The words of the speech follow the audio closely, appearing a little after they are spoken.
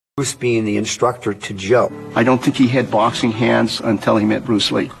Bruce being the instructor to Joe. I don't think he had boxing hands until he met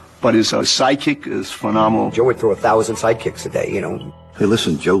Bruce Lee. But his sidekick is phenomenal. Joe would throw 1,000 sidekicks a day, you know. Hey,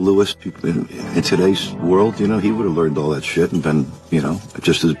 listen, Joe Louis, in today's world, you know, he would have learned all that shit and been, you know,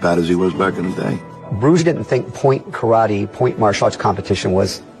 just as bad as he was back in the day. Bruce didn't think point karate, point martial arts competition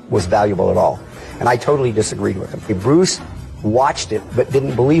was valuable at all. And I totally disagreed with him. Bruce watched it but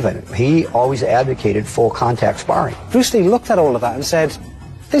didn't believe in it. He always advocated full contact sparring. Bruce Lee looked at all of that and said,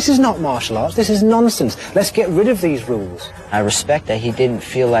 this is not martial arts, this is nonsense. Let's get rid of these rules. I respect that he didn't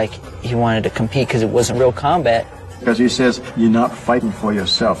feel like he wanted to compete because it wasn't real combat. Because he says, you're not fighting for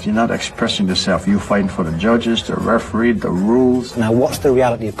yourself, you're not expressing yourself, you're fighting for the judges, the referee, the rules. Now what's the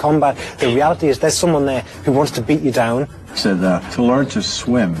reality of combat? The reality is there's someone there who wants to beat you down. He said, to learn to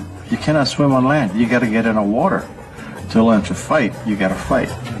swim, you cannot swim on land, you got to get in the water. To learn to fight, you got to fight.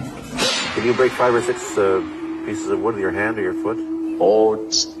 Can you break 5 or 6 pieces of wood with your hand or your foot? Oh,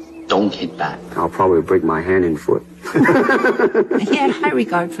 don't hit that. I'll probably break my hand and foot. He had high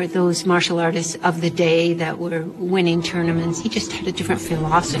regard for those martial artists of the day that were winning tournaments. He just had a different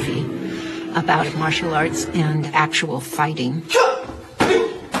philosophy about martial arts and actual fighting.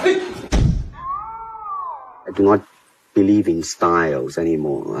 I do not believe in styles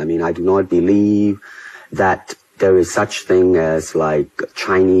anymore. I mean, I do not believe that there is such thing as like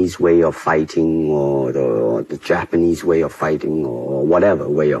Chinese way of fighting or the Japanese way of fighting or whatever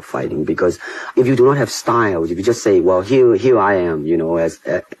way of fighting. Because if you do not have styles, if you just say, well, here I am, you know, as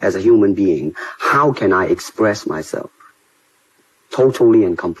a human being, how can I express myself totally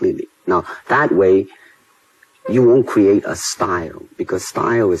and completely? Now, that way, you won't create a style, because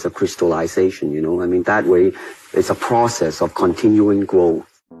style is a crystallization, you know. I mean, that way, it's a process of continuing growth.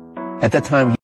 At that time,